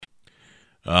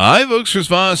Hi, folks. Chris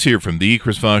Voss here from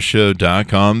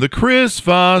thechrisvossshow.com,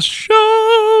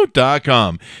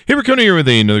 thechrisvossshow.com. Hey, we're coming here with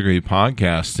another great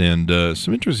podcast and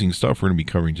some interesting stuff we're going to be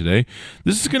covering today.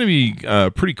 This is going to be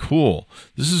pretty cool.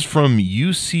 This is from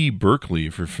UC Berkeley,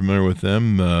 if you're familiar with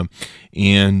them,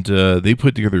 and they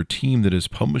put together a team that has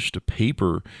published a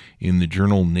paper in the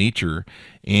journal Nature,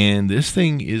 and this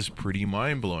thing is pretty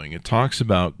mind-blowing. It talks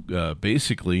about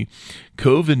basically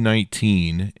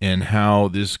COVID-19 and how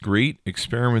this great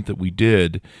experiment that we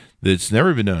did that's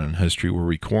never been done in history, where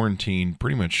we quarantined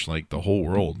pretty much like the whole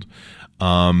world,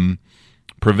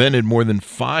 prevented more than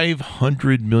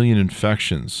 500 million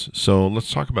infections. So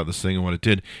let's talk about this thing and what it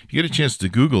did. If you get a chance to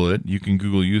Google it, you can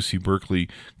Google UC Berkeley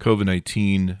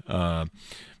COVID-19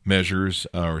 measures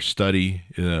or study.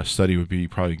 Study would be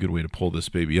probably a good way to pull this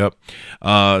baby up.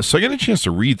 So I got a chance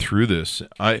to read through this.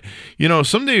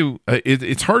 Someday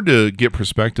it's hard to get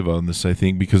perspective on this, I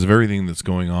think, because of everything that's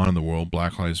going on in the world.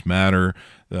 Black Lives Matter,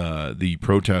 the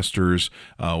protesters,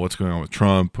 what's going on with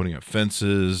Trump putting up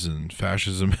fences and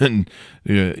fascism, and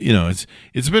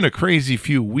it's been a crazy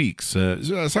few weeks.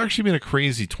 It's actually been a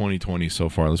crazy 2020 so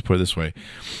far. Let's put it this way.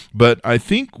 But I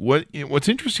think what's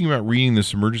interesting about reading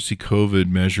this emergency COVID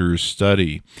measures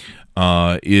study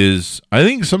is I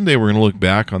think someday we're going to look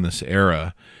back on this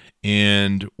era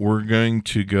and we're going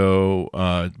to go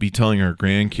be telling our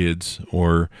grandkids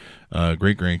or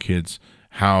great grandkids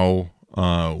how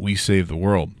we saved the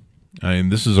world. I mean,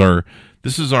 this is our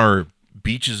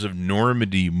beaches of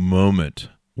Normandy moment,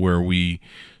 where we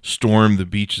stormed the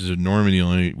beaches of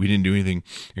Normandy. We didn't do anything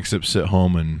except sit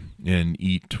home and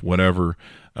eat whatever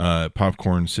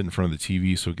popcorn, sit in front of the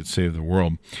TV so we could save the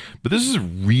world. But this is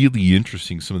really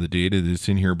interesting, some of the data that's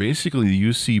in here. Basically, the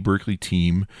UC Berkeley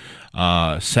team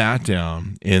sat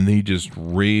down and they just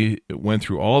went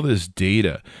through all this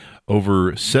data over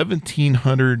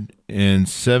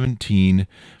 1,717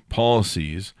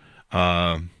 policies,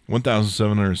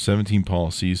 1,717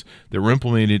 policies that were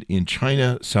implemented in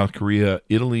China, South Korea,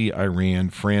 Italy, Iran,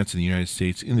 France, and the United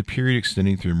States in the period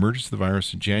extending through the emergence of the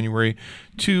virus in January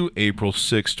to April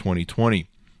 6, 2020.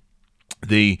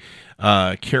 They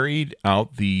carried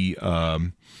out they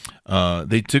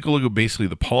took a look at basically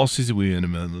the policies that we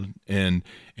implemented and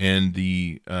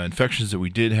the infections that we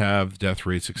did have, death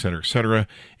rates, et cetera,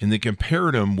 and they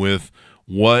compared them with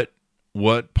what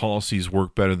policies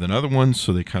work better than other ones,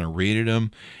 so they kind of rated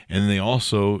them, and they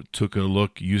also took a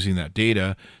look using that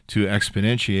data to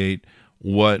exponentiate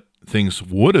what things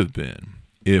would have been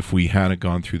if we hadn't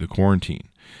gone through the quarantine.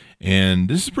 And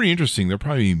this is pretty interesting. There'll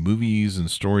probably be movies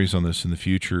and stories on this in the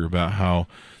future about how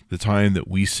the time that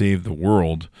we saved the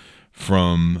world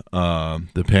from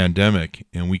the pandemic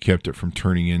and we kept it from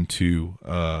turning into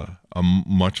a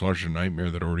much larger nightmare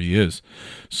that already is.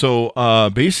 So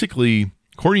basically,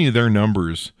 according to their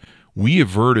numbers, we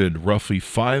averted roughly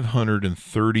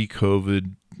 530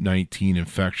 COVID-19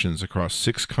 infections across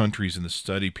 6 countries in the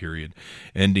study period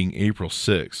ending April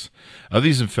 6th. Of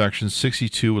these infections,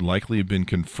 62 would likely have been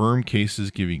confirmed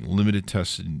cases, giving limited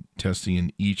testing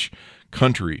in each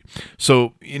country.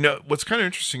 So, what's kind of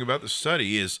interesting about the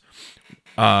study is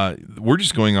we're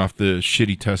just going off the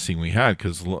shitty testing we had,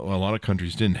 because a lot of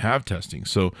countries didn't have testing.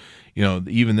 So,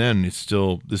 even then,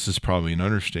 this is probably an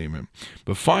understatement.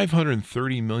 But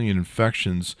 530 million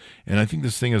infections, and I think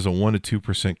this thing has a 1% to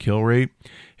 2% kill rate.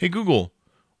 Hey, Google,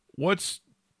 what's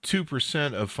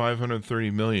 2% of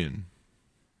 530 million?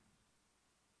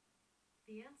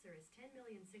 The answer is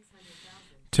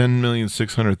 10,600,000.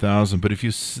 10,600,000. But if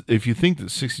you think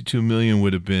that 62 million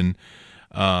would have been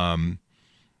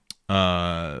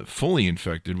fully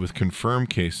infected with confirmed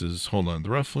cases, hold on,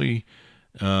 roughly.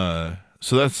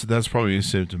 So that's probably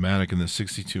asymptomatic in the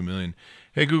 62 million.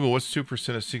 Hey, Google, what's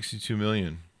 2% of 62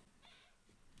 million?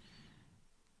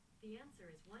 The answer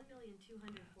is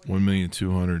 1,200,000.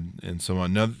 1,200,000 and so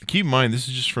on. Now, keep in mind, this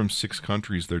is just from 6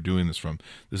 countries they're doing this from.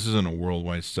 This isn't a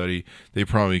worldwide study. They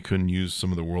probably couldn't use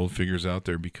some of the world figures out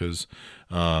there because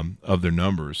of their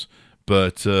numbers.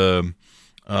 But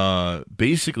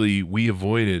basically, we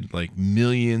avoided like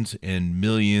millions and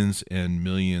millions and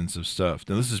millions of stuff.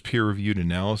 Now, this is peer-reviewed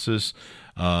analysis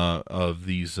of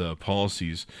these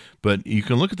policies, but you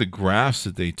can look at the graphs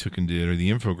that they took and did, or the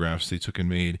infographics they took and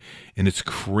made, and it's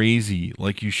crazy.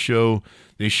 Like they show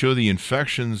the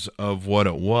infections of what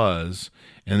it was,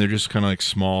 and they're just kind of like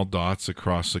small dots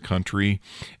across the country,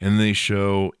 and they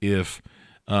show what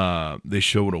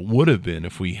it would have been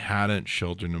if we hadn't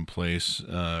sheltered in place,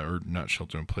 or not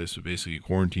sheltered in place, but basically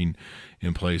quarantine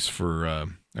in place for a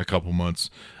couple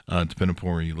months, depending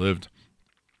upon where you lived.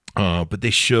 But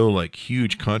they show like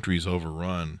huge countries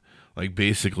overrun. Like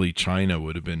basically China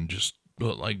would have been just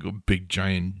like a big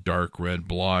giant dark red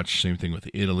blotch. Same thing with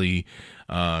Italy.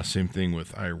 Same thing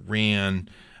with Iran.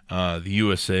 The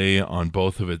USA on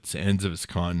both of its ends of its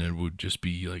continent would just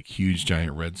be like huge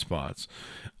giant red spots.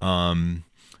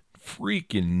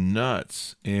 Freaking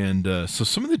nuts. And so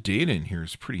some of the data in here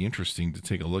is pretty interesting to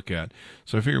take a look at.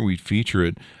 So I figured we'd feature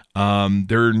it.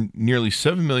 There are nearly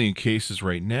 7 million cases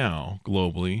right now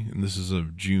globally, and this is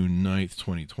of June 9th,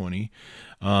 2020,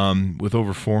 with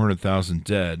over 400,000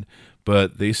 dead.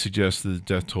 But they suggest that the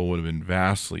death toll would have been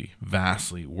vastly,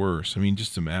 vastly worse. I mean,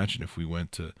 just imagine if we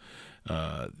went to,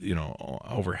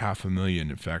 over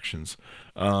 500,000 infections.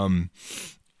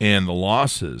 And the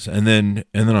losses, and then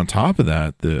on top of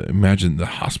that, imagine the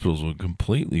hospitals would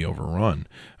completely overrun.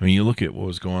 I mean, you look at what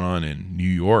was going on in New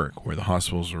York, where the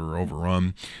hospitals are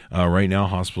overrun. Right now,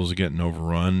 hospitals are getting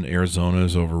overrun. Arizona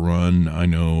is overrun. I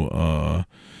know,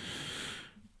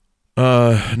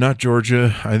 not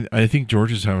Georgia. I think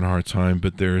Georgia's having a hard time,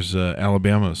 but there's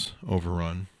Alabama's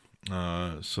overrun.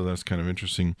 So that's kind of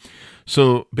interesting.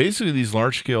 So basically, these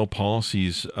large-scale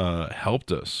policies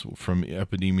helped us from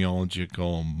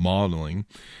epidemiological modeling,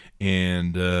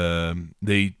 and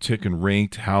they took and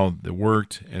ranked how they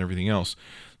worked and everything else.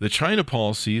 The China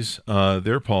policies,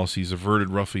 their policies averted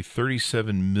roughly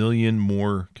 37 million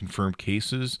more confirmed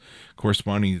cases,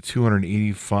 corresponding to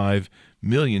 285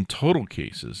 million total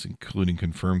cases, including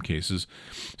confirmed cases.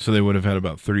 So they would have had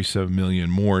about 37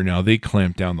 million more. Now, they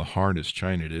clamped down the hardest,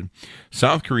 China did.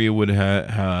 South Korea would have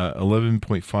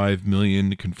 11.5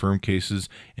 million confirmed cases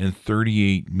and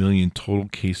 38 million total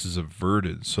cases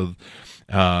averted. So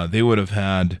they would have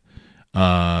had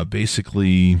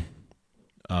basically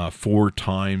 4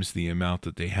 times the amount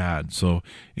that they had. So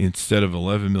instead of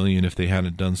 11 million, if they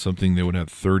hadn't done something, they would have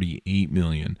 38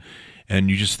 million. And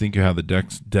you just think of how the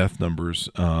death numbers,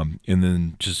 and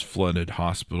then just flooded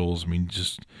hospitals. We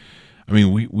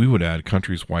would have had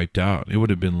countries wiped out. It would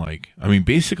have been like,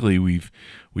 basically we've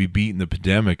beaten the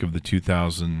pandemic of the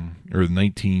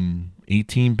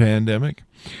 1918 pandemic.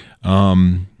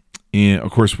 And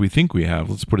of course we think we have,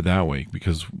 let's put it that way,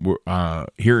 because we're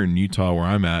here in Utah where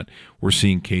I'm at, we're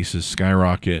seeing cases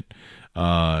skyrocket.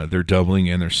 They're doubling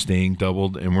and they're staying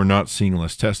doubled, and we're not seeing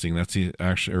less testing. That's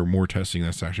more testing.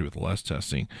 That's actually with less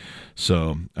testing.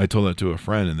 So I told that to a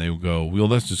friend, and they would go, "Well,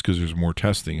 that's just because there's more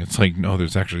testing." It's like, no,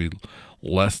 there's actually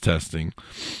less testing.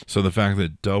 So the fact that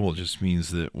it doubled just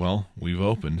means that, well, we've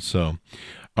opened. So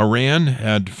Iran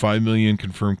had 5 million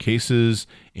confirmed cases,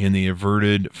 and they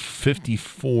averted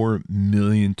 54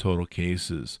 million total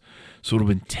cases. So it would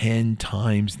have been 10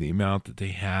 times the amount that they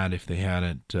had if they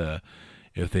hadn't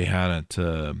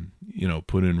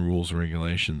put in rules and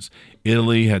regulations.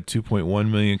 Italy had 2.1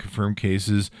 million confirmed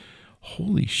cases.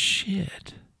 Holy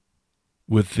shit.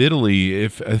 With Italy,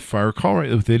 if I recall right,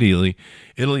 with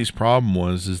Italy's problem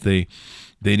was they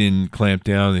didn't clamp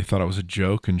down. They thought it was a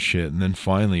joke and shit. And then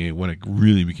finally, when it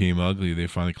really became ugly, they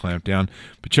finally clamped down.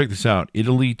 But check this out.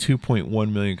 Italy,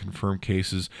 2.1 million confirmed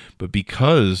cases. But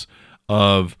because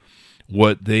of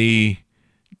what they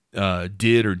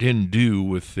did or didn't do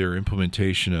with their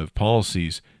implementation of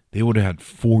policies, they would have had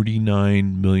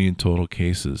 49 million total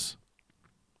cases.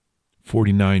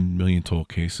 49 million total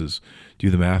cases. Do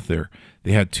the math there.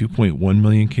 They had 2.1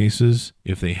 million cases.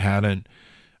 If they hadn't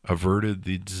averted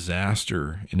the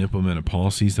disaster and implemented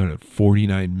policies, they would have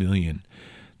 49 million.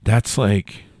 That's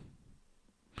like,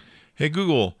 hey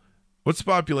Google, what's the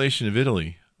population of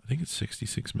Italy? I think it's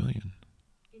 66 million.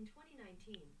 In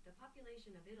 2019, the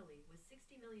population of Italy was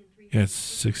 60,300,000. Yeah,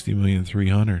 it's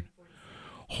 60,300,000.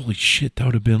 Holy shit, that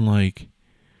would have been like,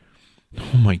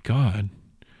 oh my God.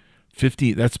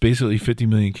 50, that's basically 50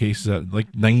 million cases.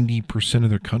 Like 90% of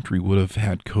their country would have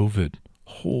had COVID.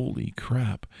 Holy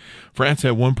crap. France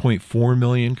had 1.4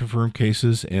 million confirmed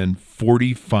cases and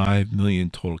 45 million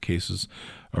total cases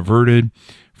averted.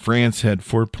 France had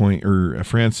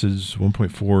France is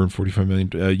 1.4 and 45 million.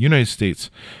 United States,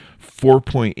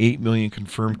 4.8 million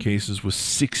confirmed cases with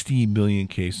 60 million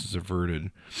cases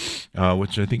averted,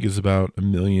 which I think is about 1.2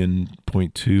 million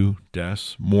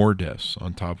deaths, more deaths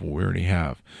on top of what we already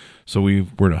have. So we're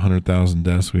at 100,000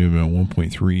 deaths. We have about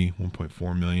 1.3,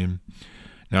 1.4 million.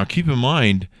 Now, keep in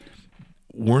mind,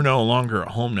 we're no longer at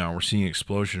home now. We're seeing an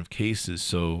explosion of cases.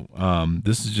 So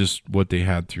this is just what they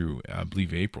had through, I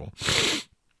believe, April.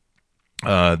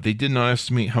 They did not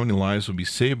estimate how many lives would be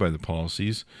saved by the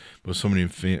policies, but so many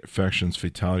infections,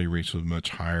 fatality rates was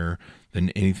much higher than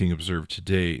anything observed to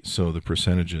date. So the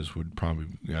percentages would probably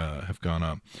have gone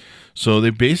up. So they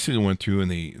basically went through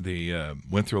and they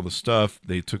went through all the stuff.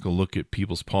 They took a look at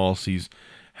people's policies,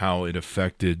 how it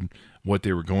affected what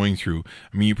they were going through.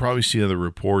 I mean, you probably see the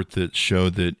report that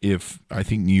showed that if I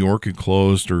think New York had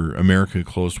closed or America had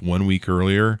closed 1 week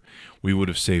earlier, we would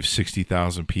have saved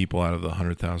 60,000 people out of the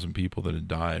 100,000 people that had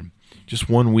died. Just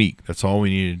 1 week. That's all we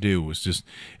needed to do was just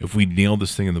if we nailed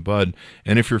this thing in the bud.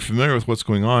 And if you're familiar with what's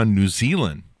going on, New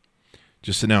Zealand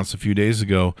just announced a few days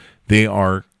ago they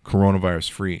are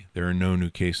coronavirus free. There are no new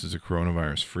cases of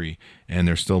coronavirus free, and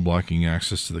they're still blocking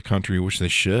access to the country, which they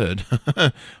should.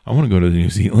 I want to go to New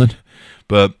Zealand,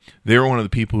 but they were one of the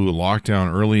people who locked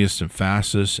down earliest and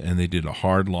fastest, and they did a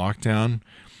hard lockdown.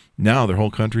 Now their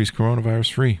whole country is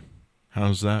coronavirus free.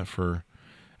 How's that for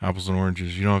apples and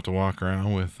oranges? You don't have to walk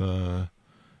around with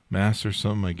masks or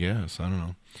something, I guess. I don't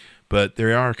know, but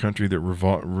they are a country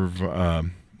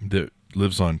that that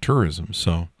lives on tourism,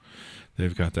 so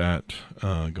they've got that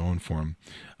going for them.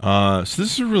 So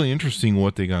this is really interesting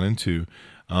what they got into.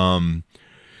 And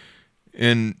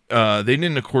they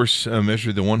didn't, of course,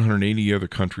 measure the 180 other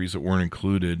countries that weren't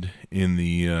included in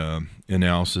the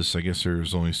analysis. I guess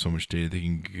there's only so much data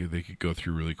they could go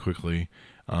through really quickly.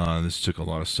 This took a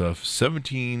lot of stuff.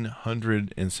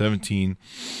 1,717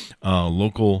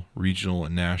 local, regional,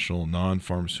 and national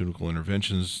non-pharmaceutical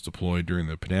interventions deployed during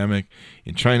the pandemic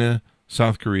in China,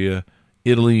 South Korea,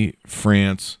 Italy,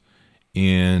 France,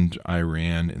 and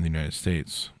Iran in the United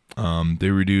States.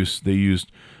 They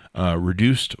used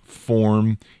reduced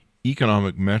form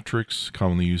economic metrics,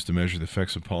 commonly used to measure the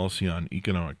effects of policy on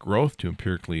economic growth, to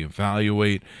empirically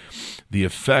evaluate the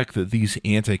effect that these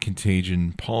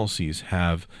anti-contagion policies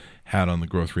have had on the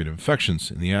growth rate of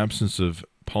infections. In the absence of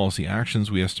policy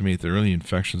actions, we estimate that early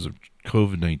infections of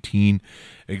COVID-19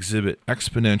 exhibit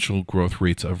exponential growth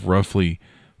rates of roughly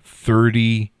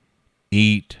 38%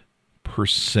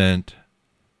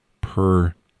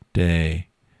 per day.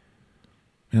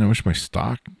 Man, I wish my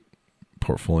stock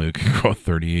portfolio could grow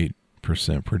 38%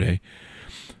 per day.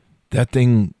 That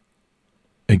thing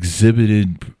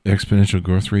exhibited exponential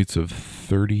growth rates of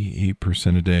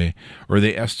 38% a day, or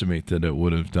they estimate that it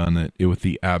would have done it with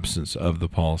the absence of the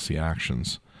policy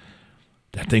actions.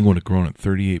 That thing would have grown at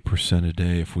 38% a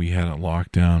day if we had it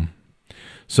locked down.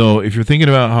 So if you're thinking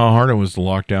about how hard it was to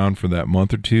lock down for that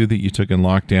month or two that you took in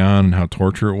lockdown and how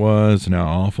torture it was and how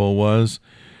awful it was,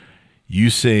 you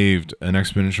saved an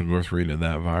exponential growth rate of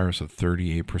that virus of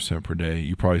 38% per day.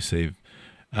 You probably saved,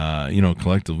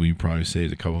 collectively, you probably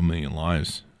saved a couple million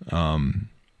lives.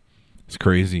 It's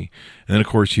crazy. And then, of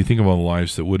course, you think of all the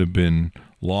lives that would have been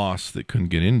lost that couldn't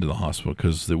get into the hospital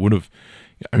because they would have,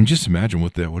 I mean, just imagine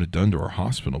what that would have done to our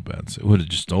hospital beds. It would have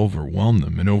just overwhelmed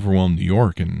them and overwhelmed New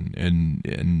York,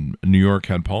 and New York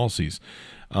had policies.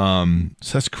 So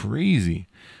that's crazy.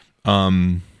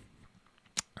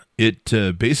 It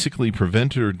basically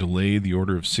prevented or delayed the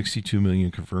order of 62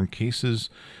 million confirmed cases,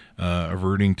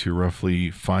 averting to roughly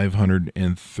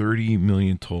 530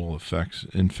 million total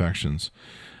infections.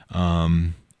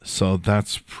 So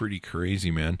that's pretty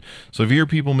crazy, man. So if you hear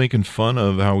people making fun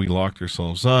of how we locked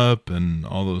ourselves up and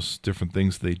all those different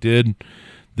things they did,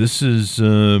 this is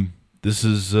the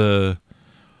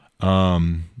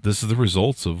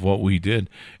results of what we did.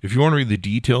 If you want to read the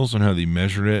details on how they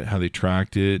measured it, how they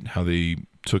tracked it, how they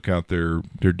took out their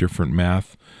different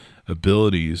math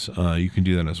abilities, you can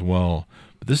do that as well.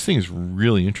 But this thing is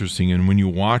really interesting, and when you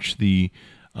watch the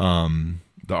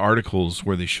articles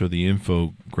where they show the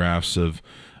infographics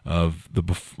of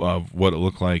what it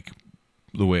looked like,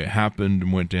 the way it happened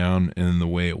and went down, and the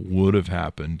way it would have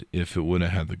happened if it would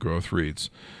have had the growth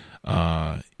rates,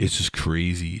 it's just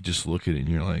crazy. You just look at it and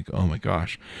you're like, oh my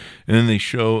gosh. And then they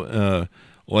show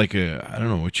I don't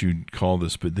know what you'd call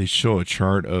this, but they show a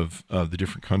chart of the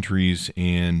different countries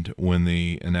and when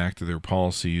they enacted their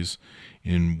policies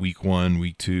in week 1,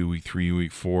 week 2, week 3,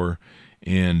 week 4,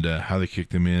 and how they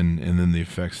kicked them in, and then the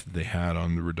effects that they had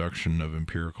on the reduction of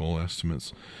empirical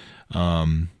estimates.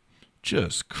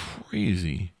 Just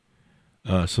crazy.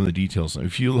 Some of the details.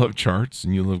 If you love charts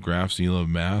and you love graphs and you love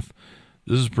math,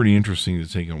 this is pretty interesting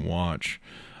to take and watch.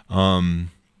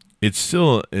 It's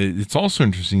also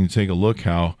interesting to take a look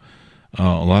how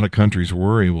a lot of countries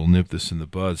were able to nip this in the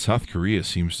bud. South Korea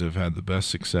seems to have had the best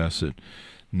success at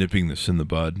nipping this in the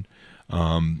bud,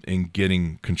 and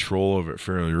getting control of it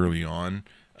fairly early on.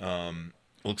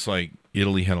 Looks like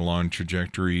Italy had a long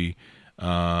trajectory.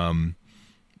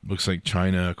 Looks like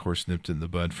China, of course, nipped it in the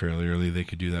bud fairly early. They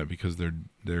could do that because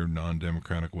they're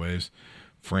non-democratic ways.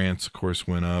 France, of course,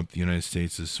 went up. The United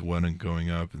States is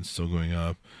going up and still going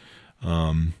up.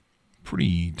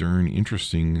 Pretty darn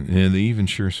interesting. And they even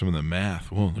share some of the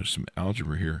math. Whoa, there's some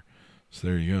algebra here. So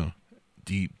there you go.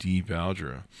 Deep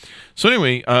algebra. So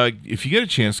anyway, if you get a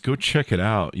chance, go check it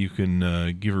out. You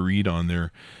can give a read on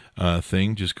their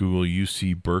thing. Just Google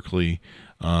UC Berkeley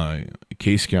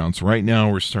case counts. Right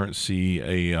now, we're starting to see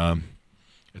a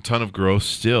ton of growth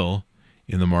still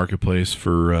in the marketplace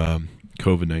for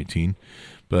COVID-19.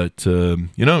 But,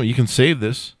 you can save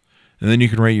this, and then you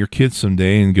can write your kids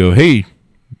someday and go, hey,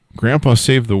 Grandpa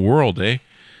saved the world, eh?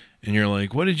 And you're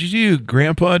like, what did you do,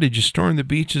 Grandpa? Did you storm the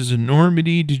beaches in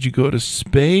Normandy? Did you go to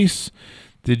space?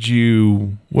 What'd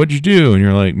you do? And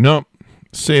you're like, nope,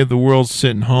 saved the world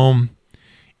sitting home,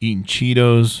 eating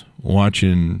Cheetos,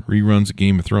 watching reruns of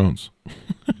Game of Thrones.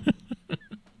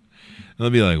 They'll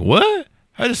be like, what?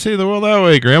 How'd you save the world that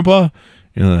way, Grandpa?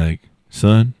 You're like,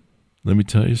 son, let me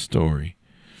tell you a story.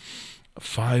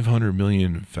 500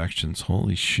 million infections.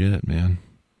 Holy shit, man.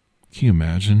 Can you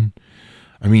imagine?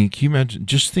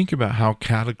 Just think about how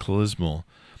cataclysmal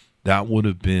that would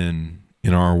have been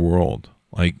in our world.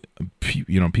 Like,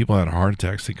 people had heart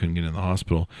attacks. They couldn't get in the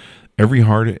hospital. It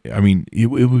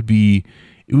would be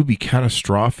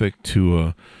catastrophic to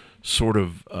a sort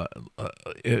of,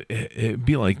 it'd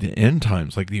be like the end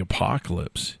times, like the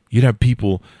apocalypse. You'd have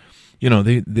people,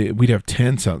 we'd have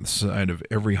tents outside of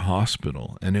every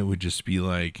hospital, and it would just be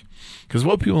like, because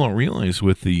what people don't realize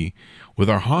with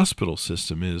our hospital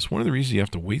system is one of the reasons you have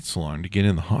to wait so long to get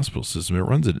in the hospital system. It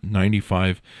runs at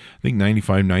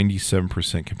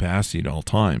 97% capacity at all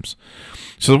times.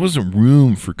 So there wasn't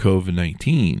room for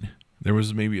COVID-19. There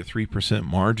was maybe a 3%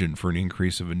 margin for an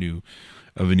increase of a new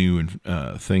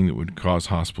thing that would cause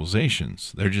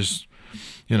hospitalizations. They're just,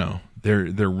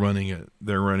 they're running at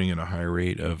a high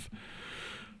rate of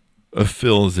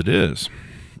fill as it is.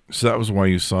 So that was why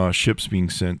you saw ships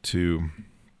being sent to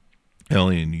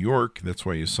LA and New York. That's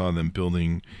why you saw them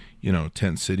building,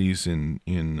 tent cities in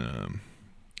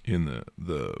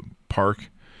the park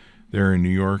there in New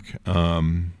York.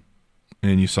 And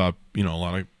you saw, a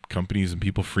lot of companies and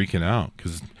people freaking out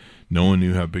because no one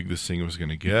knew how big this thing was going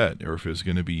to get or if it was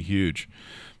going to be huge.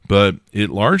 But it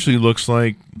largely looks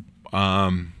like,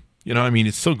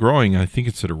 it's still growing. I think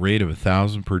it's at a rate of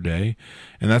 1,000 per day.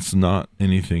 And that's not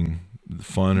anything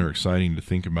fun or exciting to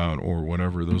think about or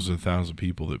whatever. Those are 1,000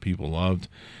 people that people loved,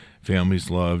 families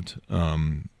loved,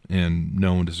 and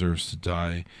no one deserves to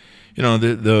die.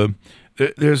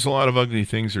 There's a lot of ugly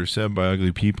things that are said by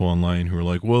ugly people online who are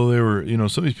like, well, they were,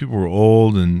 some of these people were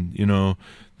old and,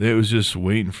 it was just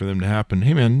waiting for them to happen.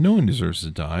 Hey, man, no one deserves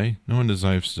to die. No one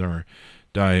deserves to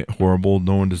die horrible.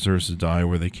 No one deserves to die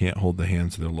where they can't hold the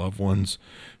hands of their loved ones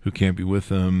who can't be with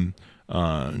them.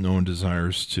 No one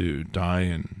desires to die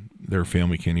and their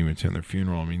family can't even attend their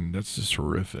funeral. That's just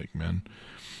horrific, man.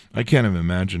 I can't even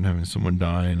imagine having someone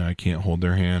die and I can't hold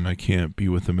their hand. I can't be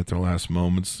with them at their last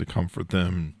moments to comfort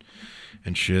them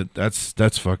and shit.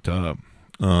 That's fucked up.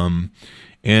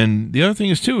 And the other thing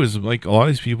is like a lot of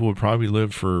these people would probably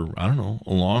live for, I don't know,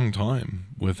 a long time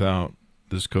without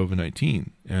this COVID-19.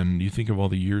 And you think of all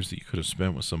the years that you could have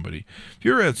spent with somebody. If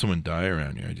you ever had someone die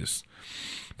around you,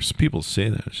 for some people to say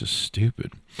that, it's just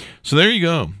stupid. So there you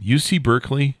go. UC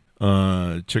Berkeley.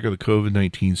 Check out the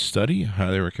COVID-19 study. I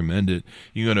highly recommend it.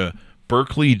 You go to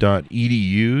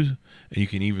berkeley.edu and you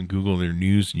can even Google their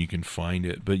news and you can find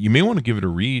it. But you may want to give it a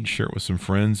read, share it with some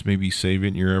friends, maybe save it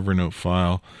in your Evernote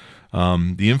file.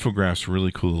 The infographs are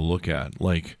really cool to look at.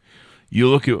 Like, you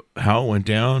look at how it went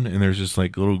down and there's just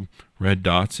like little red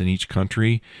dots in each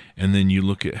country, and then you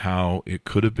look at how it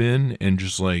could have been, and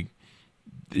just like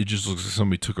it just looks like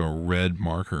somebody took a red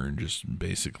marker and just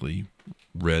basically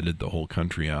redded the whole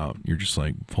country out. You're just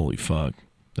like, holy fuck,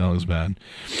 that was bad.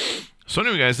 So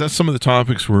anyway, guys, that's some of the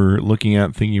topics we're looking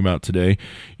at, thinking about today.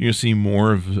 You're going to see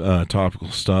more of topical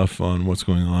stuff on what's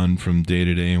going on from day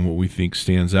to day and what we think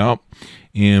stands out.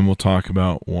 And we'll talk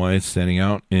about why it's standing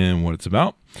out and what it's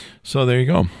about. So there you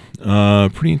go.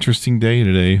 Pretty interesting day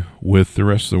today with the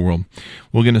rest of the world.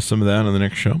 We'll get into some of that on the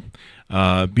next show.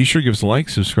 Be sure to give us a like,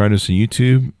 subscribe to us on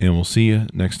YouTube, and we'll see you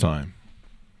next time.